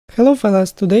Hello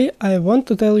fellas, today I want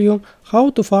to tell you how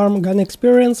to farm gun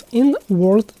experience in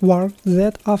World War Z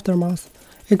Aftermath.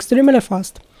 Extremely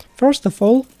fast. First of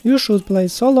all, you should play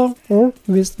solo or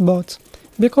with bots,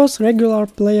 because regular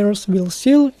players will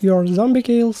steal your zombie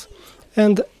kills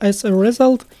and as a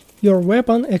result your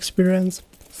weapon experience.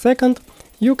 Second,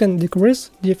 you can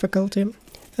decrease difficulty.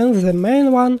 And the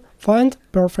main one, find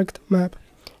perfect map,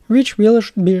 which will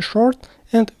be short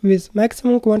and with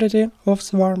maximum quantity of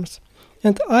swarms.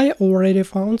 And I already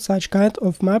found such kind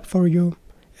of map for you.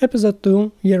 Episode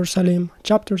 2, Jerusalem,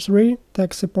 Chapter 3,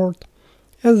 Tech Support.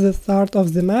 At the start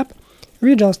of the map,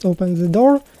 we just open the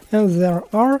door and there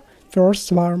are first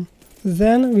swarm.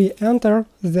 Then we enter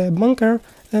the bunker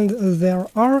and there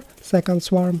are second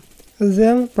swarm.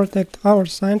 Then protect our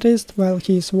scientist while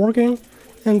he is working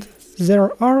and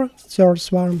there are third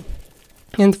swarm.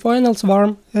 And final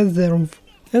swarm at the roof.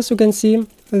 As you can see,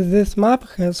 this map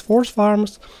has 4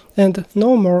 swarms and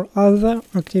no more other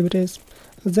activities.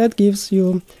 That gives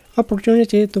you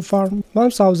opportunity to farm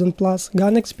 1000 plus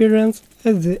gun experience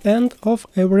at the end of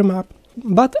every map.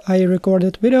 But I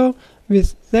recorded video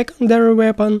with secondary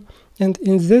weapon and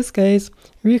in this case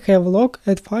we have lock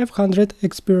at 500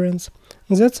 experience.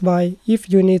 That's why if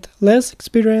you need less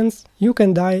experience you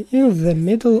can die in the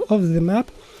middle of the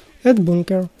map at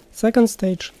bunker, second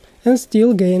stage, and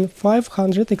still gain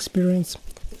 500 experience.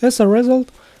 As a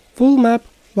result, full map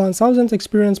 1000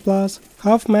 experience plus,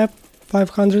 half map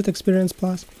 500 experience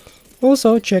plus.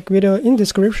 Also check video in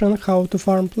description how to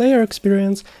farm player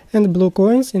experience and blue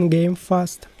coins in game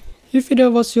fast. If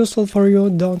video was useful for you,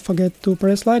 don't forget to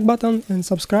press like button and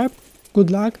subscribe.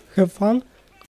 Good luck, have fun